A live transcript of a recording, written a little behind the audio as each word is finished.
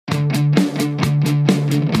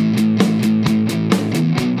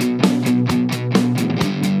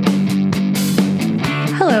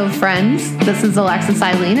friends. This is Alexis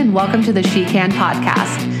Eileen, and welcome to the She Can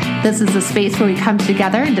podcast. This is a space where we come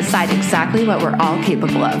together and decide exactly what we're all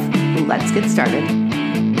capable of. Let's get started.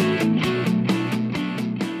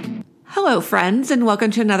 Hello, friends, and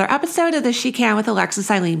welcome to another episode of the She Can with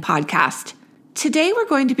Alexis Eileen podcast. Today, we're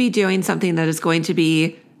going to be doing something that is going to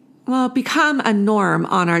become a norm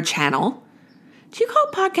on our channel. Do you call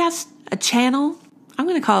podcasts a channel? I'm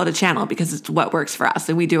going to call it a channel because it's what works for us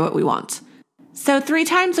and we do what we want. So 3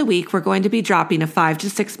 times a week, we're going to be dropping a 5 to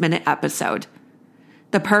 6 minute episode.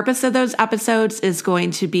 The purpose of those episodes is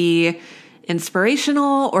going to be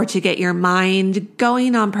inspirational or to get your mind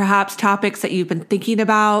going on perhaps topics that you've been thinking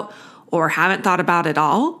about or haven't thought about at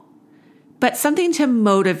all, but something to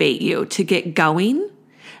motivate you to get going,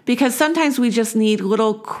 because sometimes we just need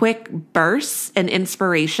little quick bursts and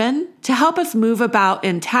inspiration to help us move about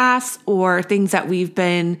in tasks or things that we've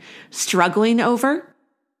been struggling over.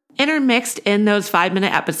 Intermixed in those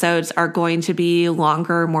 5-minute episodes are going to be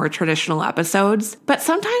longer, more traditional episodes, but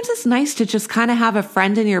sometimes it's nice to just kind of have a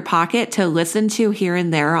friend in your pocket to listen to here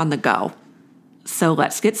and there on the go. So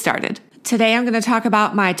let's get started. Today I'm going to talk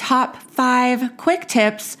about my top 5 quick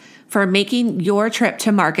tips for making your trip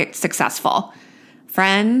to market successful.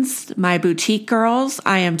 Friends, my boutique girls,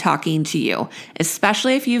 I am talking to you,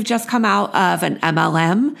 especially if you've just come out of an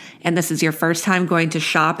MLM and this is your first time going to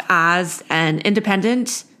shop as an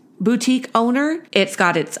independent boutique owner. It's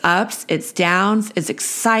got its ups, its downs, it's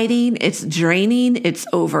exciting, it's draining, it's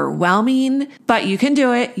overwhelming, but you can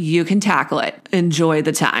do it, you can tackle it. Enjoy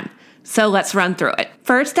the time. So let's run through it.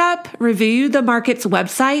 First up, review the market's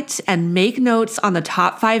website and make notes on the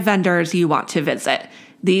top 5 vendors you want to visit.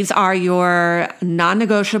 These are your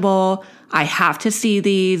non-negotiable, I have to see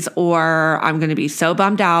these, or I'm going to be so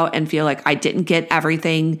bummed out and feel like I didn't get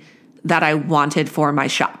everything that I wanted for my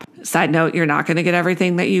shop. Side note, you're not going to get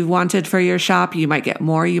everything that you wanted for your shop. You might get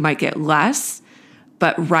more, you might get less,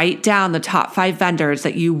 but write down the top 5 vendors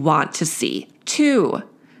that you want to see. 2,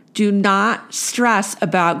 do not stress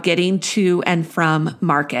about getting to and from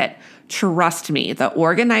market. Trust me, the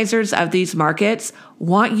organizers of these markets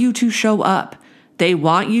want you to show up. They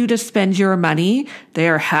want you to spend your money. They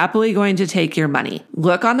are happily going to take your money.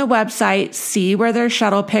 Look on the website, see where their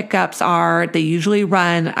shuttle pickups are. They usually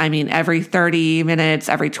run, every 30 minutes,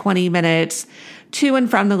 every 20 minutes to and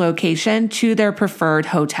from the location to their preferred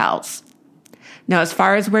hotels. Now, as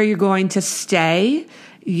far as where you're going to stay,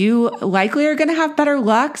 you likely are going to have better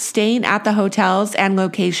luck staying at the hotels and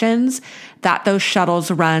locations that those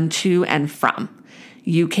shuttles run to and from.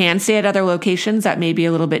 You can stay at other locations that may be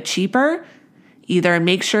a little bit cheaper. Either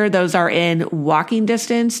make sure those are in walking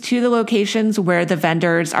distance to the locations where the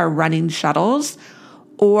vendors are running shuttles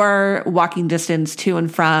or walking distance to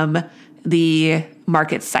and from the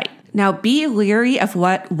market site. Now, be leery of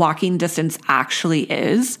what walking distance actually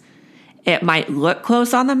is. It might look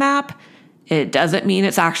close on the map. It doesn't mean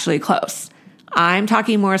it's actually close. I'm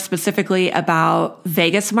talking more specifically about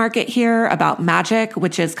Vegas market here, about Magic,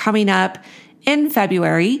 which is coming up in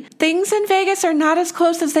February. Things in Vegas are not as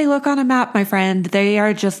close as they look on a map, my friend. They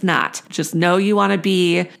are just not. Just know you want to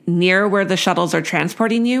be near where the shuttles are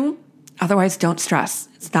transporting you. Otherwise, don't stress.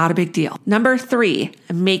 It's not a big deal. Number 3,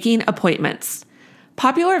 making appointments.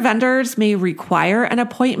 Popular vendors may require an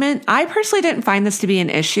appointment. I personally didn't find this to be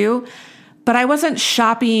an issue, but I wasn't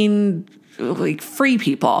shopping like free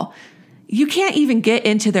people. You can't even get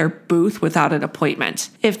into their booth without an appointment.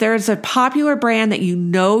 If there's a popular brand that you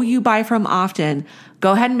know you buy from often,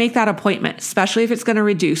 go ahead and make that appointment, especially if it's going to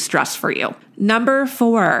reduce stress for you. Number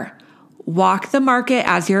 4, walk the market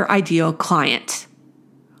as your ideal client.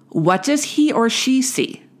 What does he or she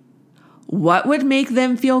see? What would make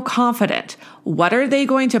them feel confident? What are they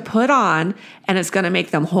going to put on? And it's going to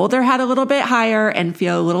make them hold their head a little bit higher and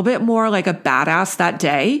feel a little bit more like a badass that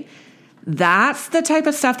day. That's the type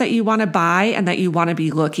of stuff that you want to buy and that you want to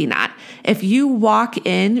be looking at. If you walk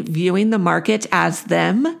in viewing the market as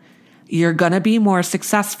them, you're going to be more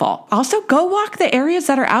successful. Also, go walk the areas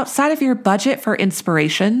that are outside of your budget for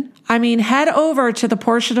inspiration. Head over to the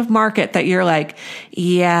portion of market that you're like,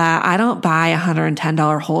 yeah, I don't buy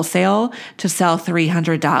 $110 wholesale to sell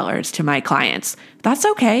 $300 to my clients. That's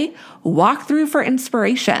okay. Walk through for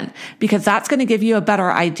inspiration, because that's going to give you a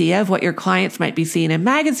better idea of what your clients might be seeing in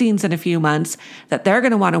magazines in a few months that they're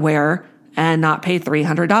going to want to wear and not pay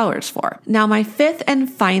 $300 for. Now, my 5th and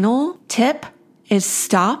final tip is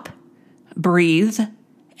stop, breathe,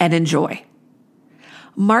 and enjoy.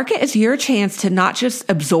 Market is your chance to not just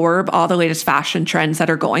absorb all the latest fashion trends that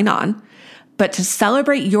are going on, but to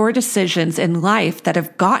celebrate your decisions in life that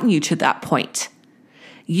have gotten you to that point.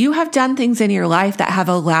 You have done things in your life that have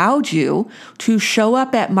allowed you to show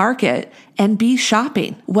up at market and be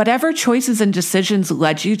shopping. Whatever choices and decisions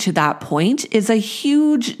led you to that point is a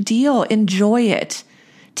huge deal. Enjoy it.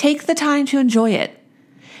 Take the time to enjoy it.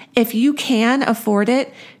 If you can afford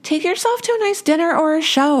it, take yourself to a nice dinner or a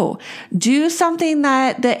show. Do something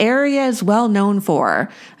that the area is well known for.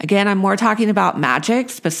 Again, I'm more talking about magic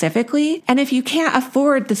specifically. And if you can't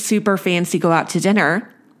afford the super fancy go out to dinner,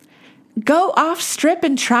 go off strip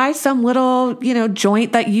and try some little,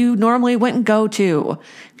 joint that you normally wouldn't go to.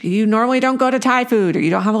 If you normally don't go to Thai food or you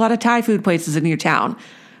don't have a lot of Thai food places in your town,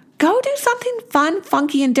 go do something fun,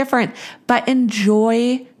 funky, and different, but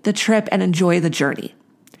enjoy the trip and enjoy the journey.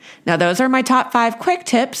 Now, those are my top 5 quick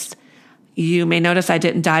tips. You may notice I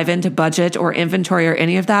didn't dive into budget or inventory or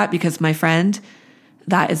any of that because, my friend,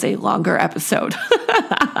 that is a longer episode.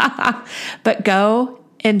 But go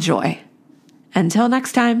enjoy. Until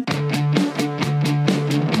next time.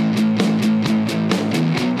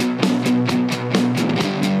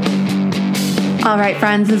 All right,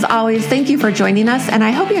 friends, as always, thank you for joining us, and I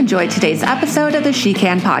hope you enjoyed today's episode of the She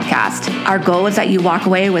Can podcast. Our goal is that you walk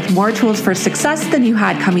away with more tools for success than you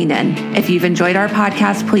had coming in. If you've enjoyed our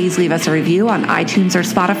podcast, please leave us a review on iTunes or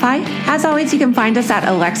Spotify. As always, you can find us at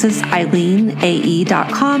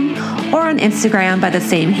AlexisEileenAE.com or on Instagram by the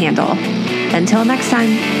same handle. Until next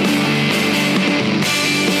time.